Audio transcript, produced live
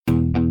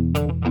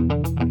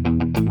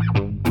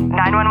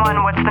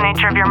911, what's the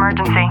nature of your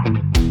emergency?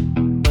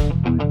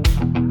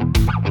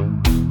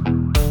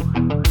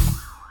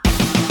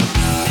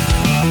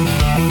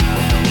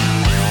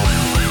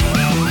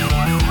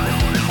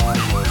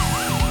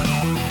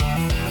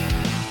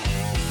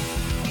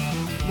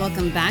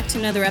 Welcome back to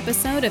another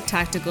episode of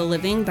Tactical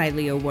Living by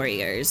Leo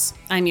Warriors.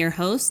 I'm your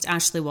host,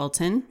 Ashley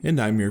Walton. And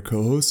I'm your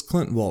co-host,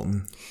 Clint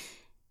Walton.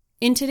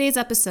 In today's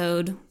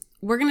episode,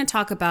 we're going to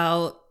talk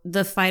about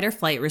the fight or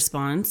flight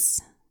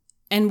response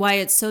and why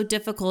it's so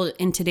difficult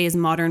in today's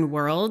modern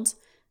world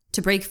to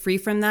break free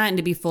from that and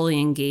to be fully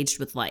engaged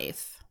with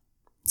life.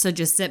 So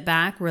just sit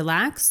back,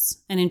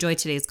 relax, and enjoy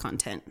today's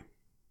content.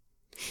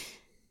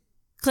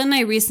 Clint and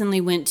I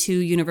recently went to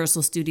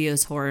Universal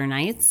Studios Horror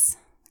Nights.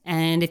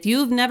 And if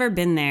you've never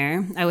been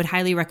there, I would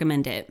highly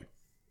recommend it.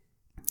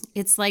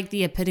 It's like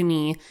the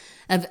epitome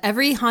of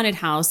every haunted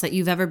house that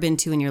you've ever been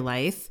to in your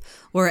life,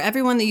 or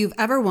everyone that you've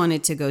ever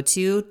wanted to go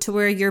to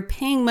where you're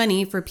paying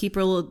money for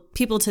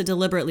people to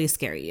deliberately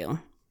scare you.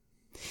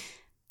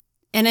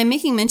 And I'm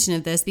making mention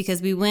of this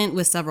because we went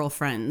with several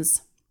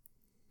friends.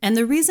 And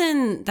the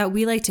reason that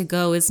we like to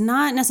go is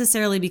not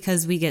necessarily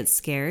because we get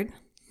scared,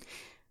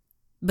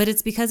 but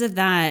it's because of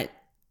that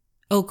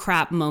oh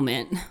crap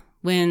moment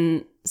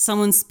when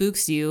someone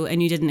spooks you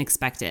and you didn't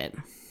expect it.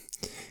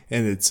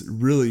 And it's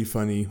really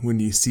funny when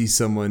you see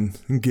someone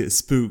get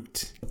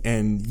spooked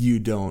and you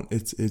don't.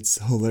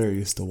 It's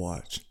hilarious to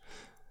watch.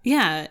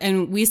 Yeah,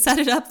 and we set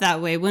it up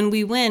that way. When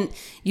we went,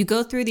 you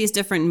go through these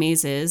different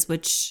mazes,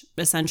 which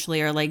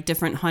essentially are like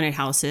different haunted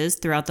houses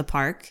throughout the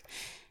park.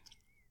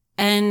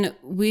 And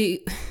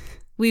we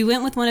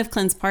went with one of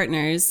Clint's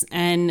partners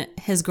and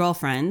his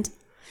girlfriend.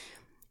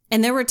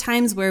 And there were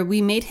times where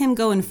we made him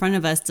go in front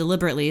of us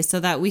deliberately so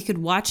that we could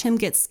watch him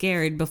get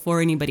scared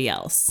before anybody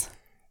else.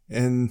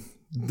 And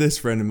this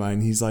friend of mine,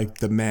 he's like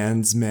the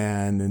man's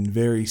man and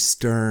very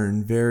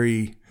stern,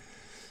 very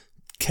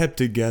kept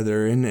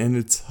together. And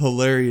it's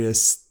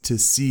hilarious to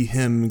see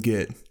him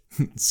get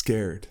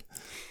scared.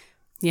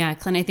 Yeah,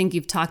 Clint, I think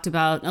you've talked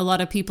about a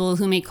lot of people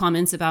who make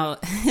comments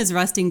about his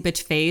resting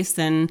bitch face.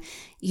 And,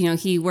 you know,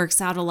 he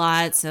works out a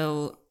lot.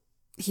 So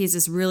he's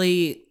this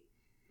really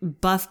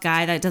buff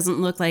guy that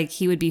doesn't look like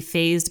he would be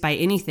fazed by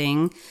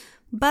anything.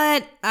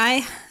 But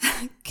I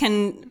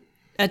can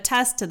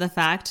attest to the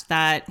fact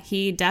that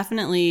he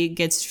definitely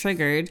gets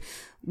triggered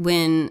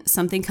when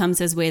something comes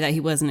his way that he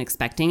wasn't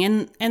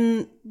expecting.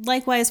 And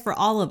likewise for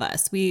all of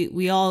us,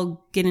 we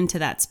all get into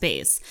that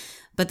space.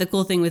 But the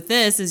cool thing with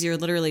this is you're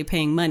literally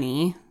paying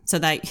money so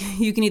that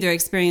you can either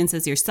experience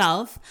this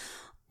yourself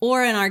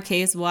or in our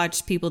case,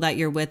 watch people that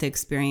you're with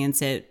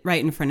experience it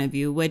right in front of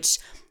you, which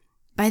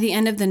by the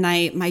end of the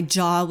night, my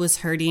jaw was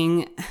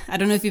hurting. I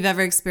don't know if you've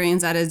ever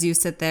experienced that as you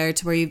sit there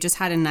to where you've just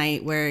had a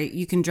night where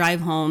you can drive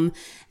home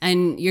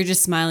and you're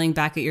just smiling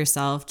back at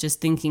yourself,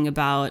 just thinking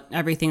about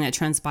everything that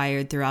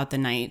transpired throughout the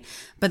night.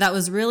 But that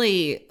was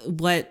really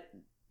what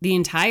the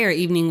entire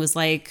evening was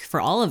like for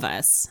all of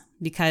us,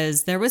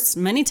 because there was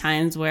many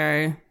times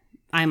where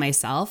I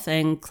myself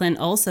and Clint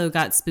also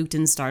got spooked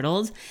and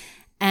startled.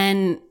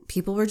 And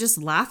people were just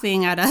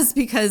laughing at us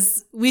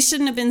because we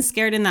shouldn't have been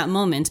scared in that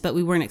moment, but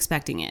we weren't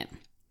expecting it.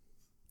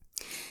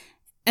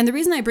 And the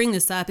reason I bring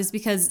this up is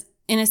because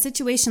in a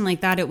situation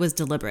like that, it was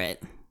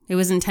deliberate. It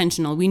was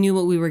intentional. We knew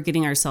what we were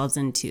getting ourselves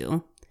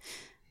into.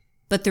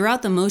 But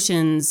throughout the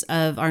motions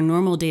of our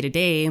normal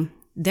day-to-day,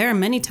 there are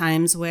many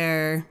times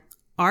where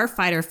our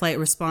fight or flight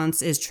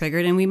response is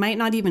triggered and we might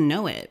not even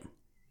know it.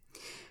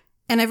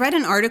 And I read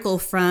an article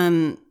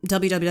from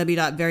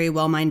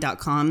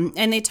www.verywellmind.com,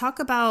 and they talk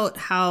about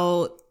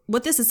how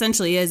what this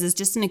essentially is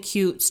just an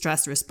acute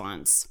stress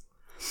response.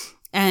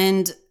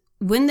 And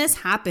when this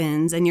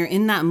happens and you're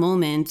in that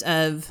moment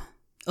of,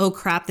 oh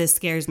crap, this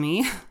scares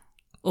me,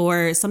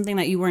 or something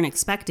that you weren't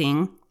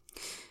expecting,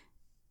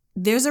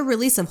 there's a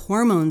release of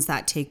hormones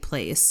that take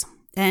place.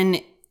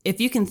 And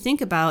if you can think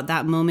about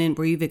that moment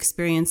where you've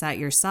experienced that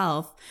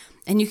yourself,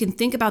 and you can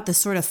think about the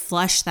sort of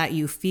flush that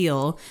you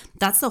feel,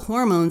 that's the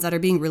hormones that are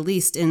being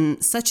released in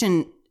such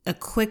a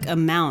quick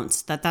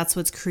amount that's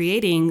what's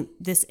creating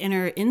this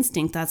inner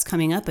instinct that's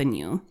coming up in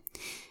you.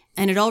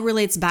 And it all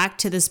relates back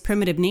to this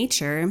primitive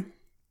nature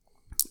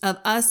of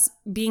us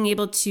being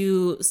able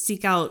to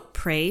seek out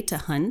prey to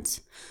hunt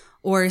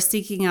or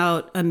seeking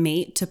out a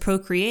mate to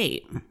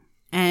procreate.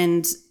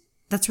 And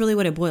that's really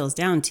what it boils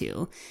down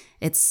to.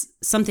 It's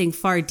something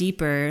far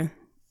deeper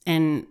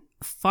and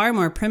far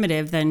more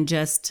primitive than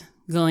just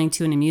going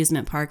to an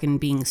amusement park and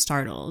being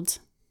startled.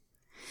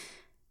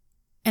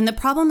 And the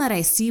problem that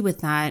I see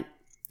with that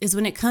is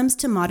when it comes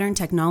to modern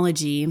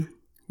technology,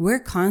 we're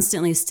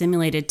constantly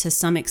stimulated to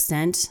some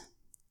extent,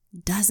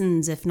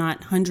 dozens, if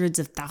not hundreds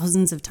of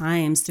thousands of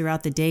times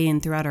throughout the day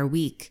and throughout our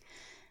week.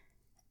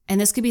 And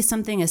this could be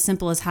something as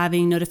simple as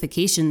having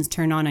notifications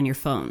turned on your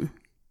phone.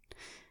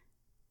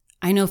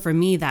 I know for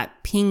me,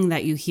 that ping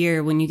that you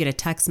hear when you get a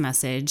text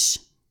message,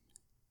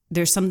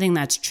 there's something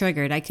that's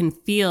triggered. I can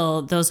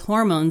feel those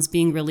hormones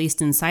being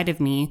released inside of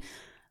me.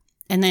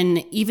 And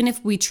then even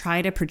if we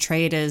try to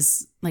portray it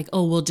as like,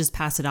 oh, we'll just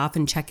pass it off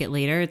and check it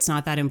later, it's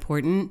not that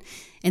important.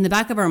 In the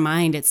back of our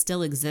mind, it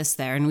still exists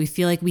there, and we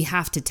feel like we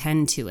have to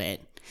tend to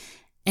it.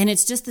 And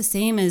it's just the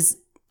same as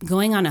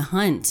going on a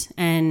hunt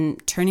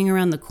and turning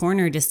around the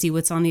corner to see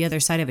what's on the other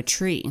side of a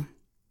tree.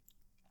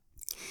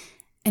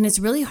 And it's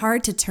really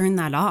hard to turn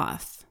that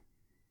off.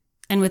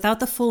 And without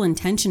the full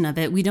intention of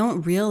it, we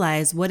don't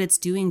realize what it's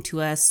doing to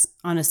us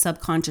on a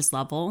subconscious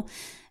level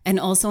and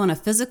also on a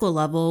physical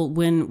level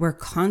when we're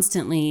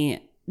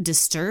constantly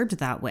disturbed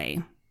that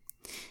way.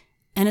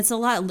 And it's a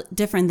lot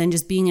different than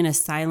just being in a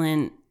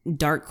silent,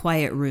 dark,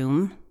 quiet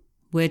room,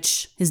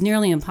 which is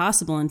nearly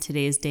impossible in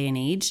today's day and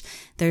age.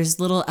 There's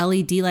little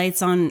LED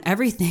lights on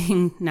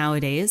everything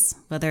nowadays,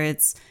 whether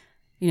it's,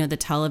 the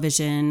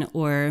television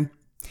or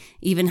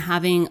even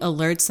having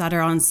alerts that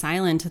are on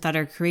silent that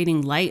are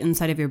creating light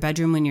inside of your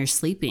bedroom when you're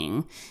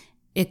sleeping.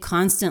 It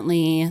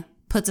constantly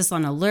puts us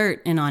on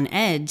alert and on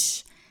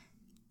edge.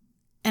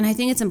 And I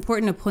think it's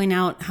important to point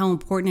out how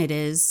important it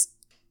is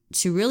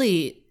to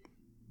really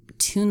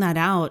tune that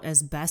out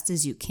as best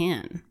as you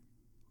can.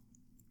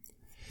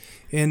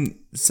 And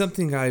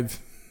something I've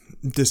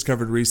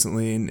discovered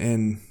recently,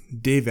 and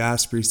Dave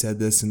Asprey said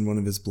this in one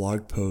of his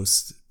blog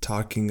posts,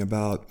 talking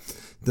about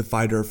the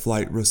fight or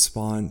flight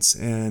response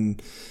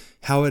and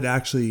how it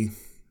actually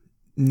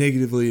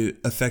negatively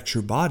affects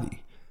your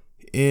body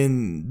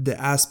in the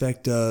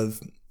aspect of,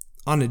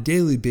 on a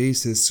daily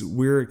basis,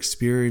 we're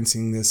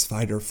experiencing this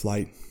fight or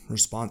flight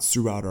response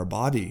throughout our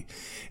body.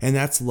 And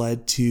that's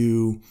led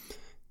to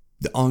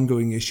the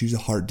ongoing issues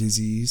of heart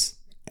disease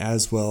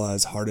as well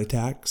as heart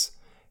attacks,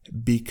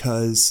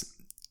 because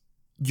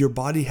your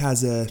body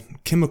has a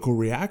chemical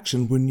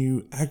reaction when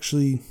you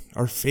actually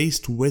are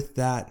faced with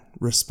that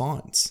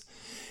response.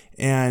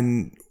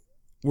 And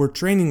we're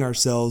training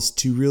ourselves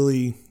to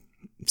really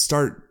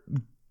start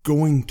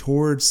going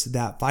towards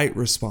that fight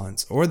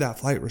response or that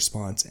flight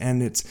response,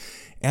 and it's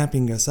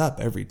amping us up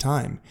every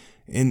time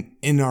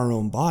in our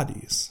own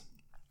bodies.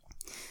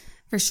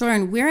 For sure.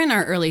 And we're in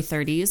our early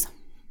 30s,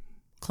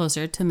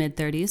 closer to mid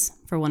 30s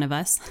for one of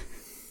us.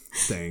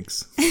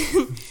 Thanks.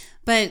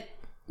 But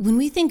when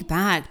we think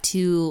back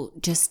to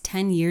just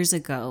 10 years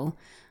ago,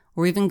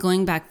 or even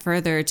going back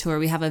further to where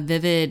we have a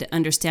vivid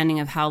understanding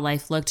of how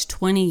life looked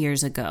 20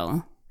 years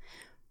ago,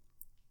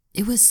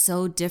 it was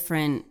so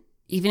different,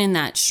 even in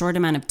that short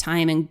amount of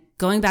time. And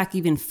going back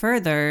even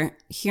further,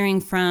 hearing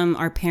from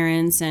our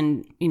parents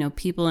and,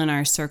 people in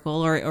our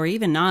circle, or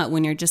even not,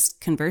 when you're just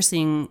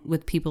conversing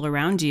with people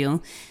around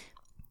you,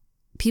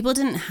 people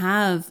didn't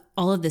have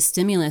all of the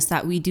stimulus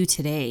that we do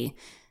today.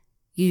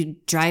 You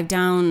drive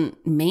down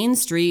Main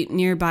Street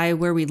nearby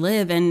where we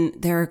live, and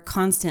there are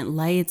constant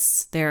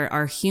lights. There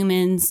are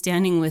humans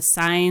standing with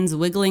signs,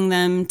 wiggling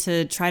them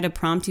to try to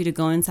prompt you to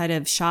go inside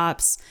of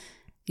shops.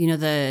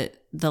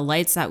 The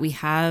lights that we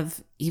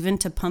have, even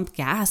to pump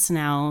gas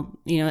now,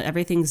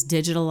 everything's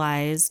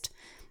digitalized.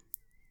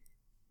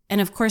 And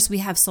of course, we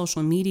have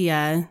social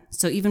media.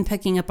 So even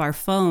picking up our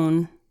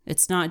phone,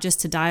 it's not just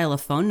to dial a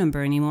phone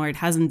number anymore. It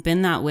hasn't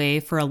been that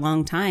way for a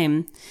long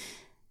time.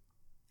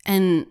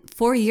 And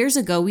 4 years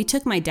ago, we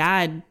took my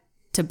dad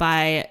to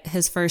buy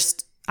his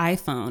first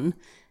iPhone.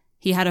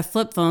 He had a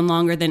flip phone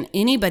longer than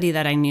anybody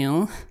that I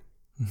knew.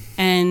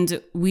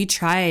 And we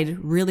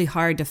tried really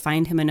hard to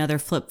find him another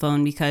flip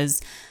phone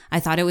because I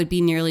thought it would be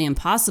nearly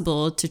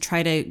impossible to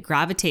try to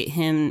gravitate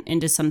him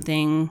into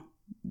something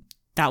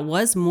that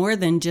was more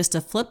than just a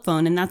flip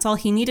phone. And that's all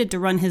he needed to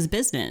run his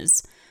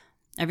business.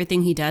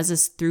 Everything he does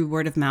is through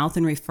word of mouth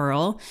and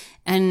referral.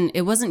 And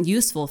it wasn't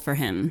useful for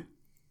him.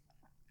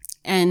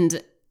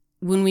 And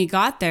when we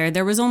got there,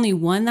 there was only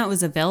one that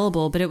was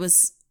available, but it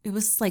was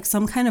like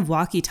some kind of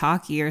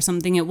walkie-talkie or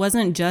something. It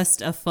wasn't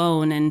just a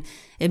phone, and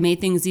it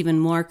made things even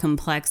more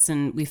complex.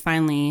 And we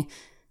finally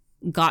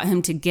got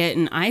him to get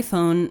an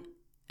iPhone.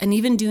 And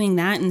even doing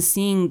that and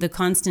seeing the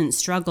constant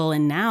struggle,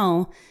 and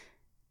now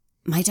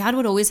my dad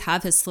would always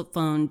have his flip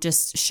phone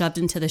just shoved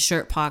into the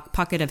shirt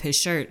pocket of his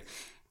shirt.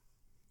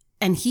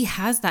 And he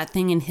has that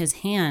thing in his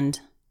hand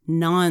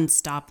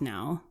nonstop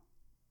now.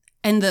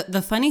 And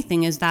the funny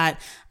thing is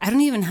that I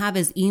don't even have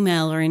his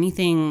email or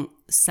anything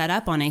set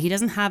up on it. He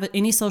doesn't have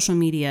any social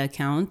media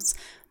accounts.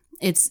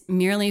 It's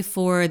merely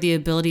for the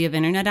ability of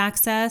internet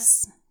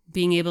access,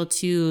 being able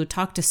to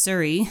talk to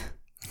Siri,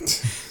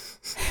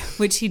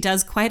 which he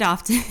does quite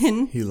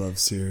often. He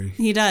loves Siri.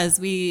 He does.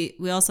 We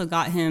also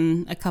got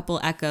him a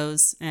couple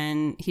Echoes,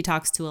 and he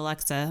talks to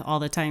Alexa all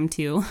the time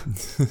too.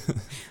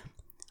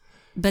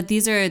 But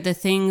these are the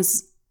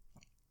things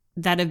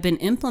that have been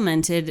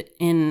implemented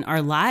in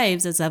our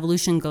lives as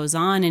evolution goes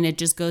on. And it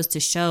just goes to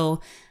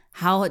show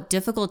how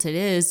difficult it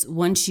is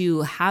once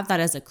you have that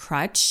as a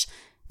crutch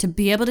to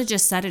be able to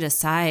just set it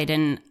aside.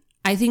 And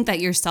I think that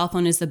your cell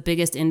phone is the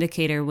biggest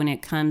indicator when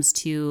it comes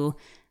to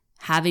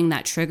having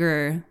that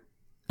trigger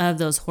of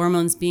those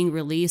hormones being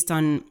released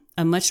on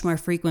a much more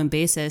frequent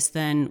basis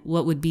than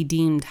what would be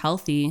deemed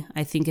healthy,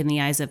 I think, in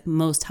the eyes of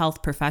most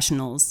health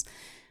professionals.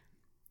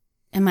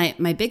 And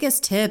my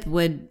biggest tip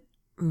would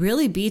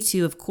really be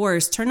to, of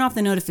course, turn off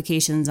the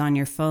notifications on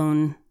your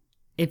phone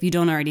if you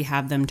don't already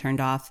have them turned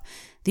off.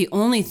 The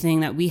only thing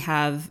that we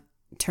have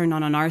turned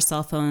on our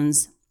cell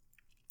phones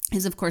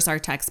is, of course, our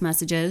text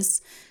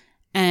messages.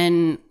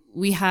 And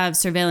we have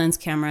surveillance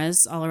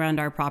cameras all around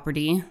our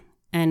property,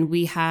 and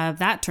we have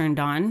that turned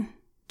on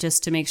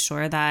just to make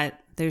sure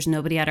that there's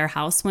nobody at our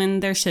house when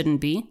there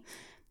shouldn't be.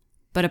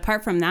 But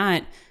apart from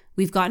that,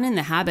 we've gotten in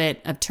the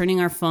habit of turning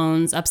our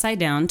phones upside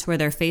down to where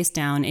they're face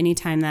down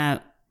anytime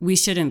that we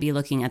shouldn't be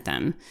looking at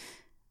them.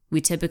 We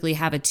typically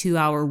have a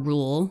 2-hour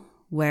rule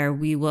where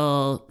we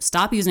will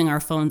stop using our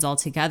phones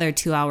altogether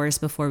 2 hours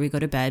before we go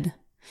to bed.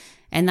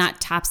 And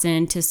that taps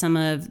into some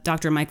of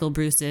Dr. Michael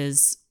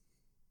Bruce's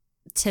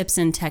tips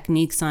and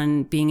techniques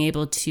on being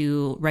able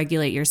to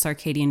regulate your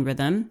circadian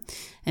rhythm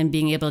and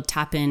being able to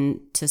tap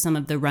into some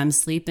of the REM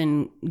sleep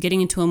and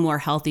getting into a more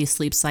healthy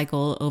sleep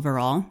cycle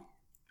overall.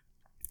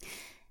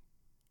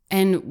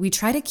 And we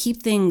try to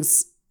keep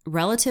things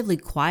relatively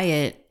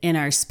quiet in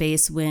our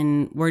space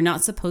when we're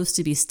not supposed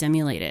to be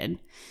stimulated.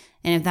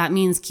 And if that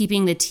means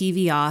keeping the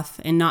TV off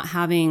and not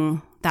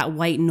having that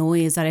white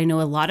noise that I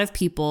know a lot of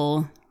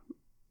people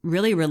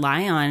really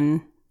rely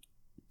on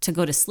to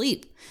go to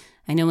sleep.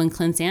 I know when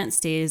Clint's aunt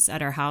stays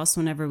at our house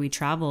whenever we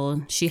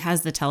travel, she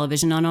has the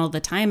television on all the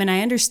time. And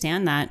I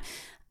understand that.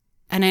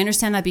 And I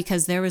understand that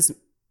because there was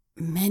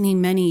many,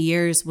 many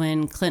years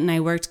when Clint and I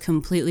worked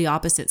completely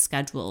opposite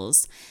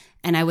schedules.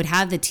 And I would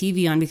have the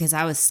TV on because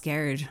I was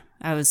scared.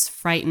 I was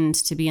frightened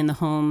to be in the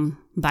home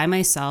by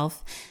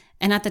myself.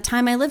 And at the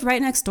time, I lived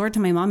right next door to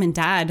my mom and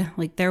dad.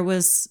 Like, there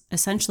was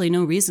essentially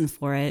no reason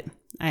for it.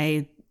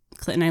 Clint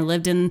and I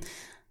lived in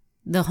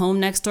the home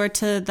next door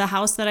to the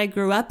house that I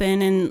grew up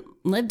in and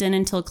lived in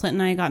until Clint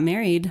and I got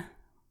married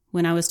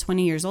when I was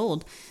 20 years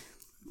old.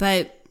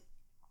 But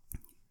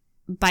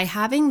by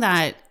having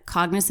that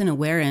cognizant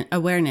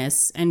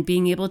awareness and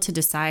being able to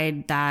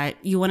decide that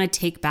you want to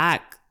take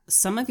back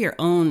some of your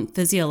own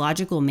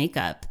physiological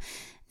makeup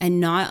and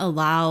not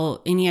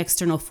allow any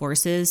external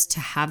forces to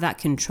have that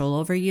control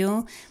over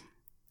you,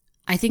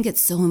 I think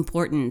it's so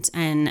important.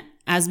 And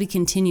as we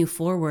continue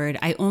forward,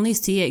 I only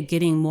see it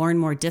getting more and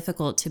more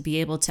difficult to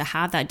be able to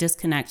have that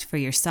disconnect for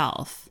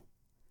yourself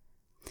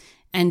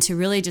and to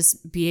really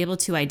just be able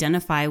to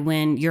identify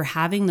when you're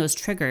having those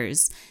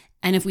triggers.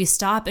 And if we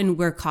stop and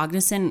we're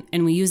cognizant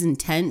and we use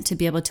intent to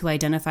be able to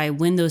identify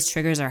when those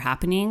triggers are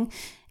happening,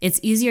 it's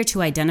easier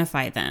to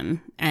identify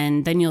them.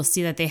 And then you'll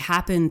see that they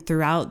happen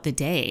throughout the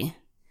day.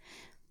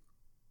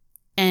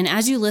 And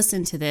as you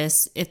listen to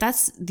this, if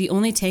that's the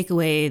only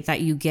takeaway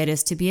that you get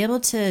is to be able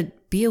to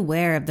be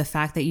aware of the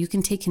fact that you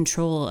can take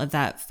control of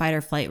that fight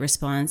or flight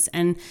response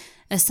and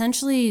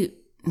essentially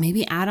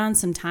maybe add on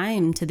some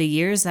time to the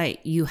years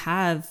that you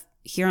have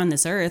here on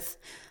this earth,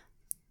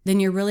 then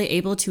you're really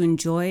able to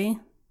enjoy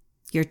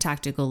your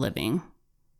tactical living.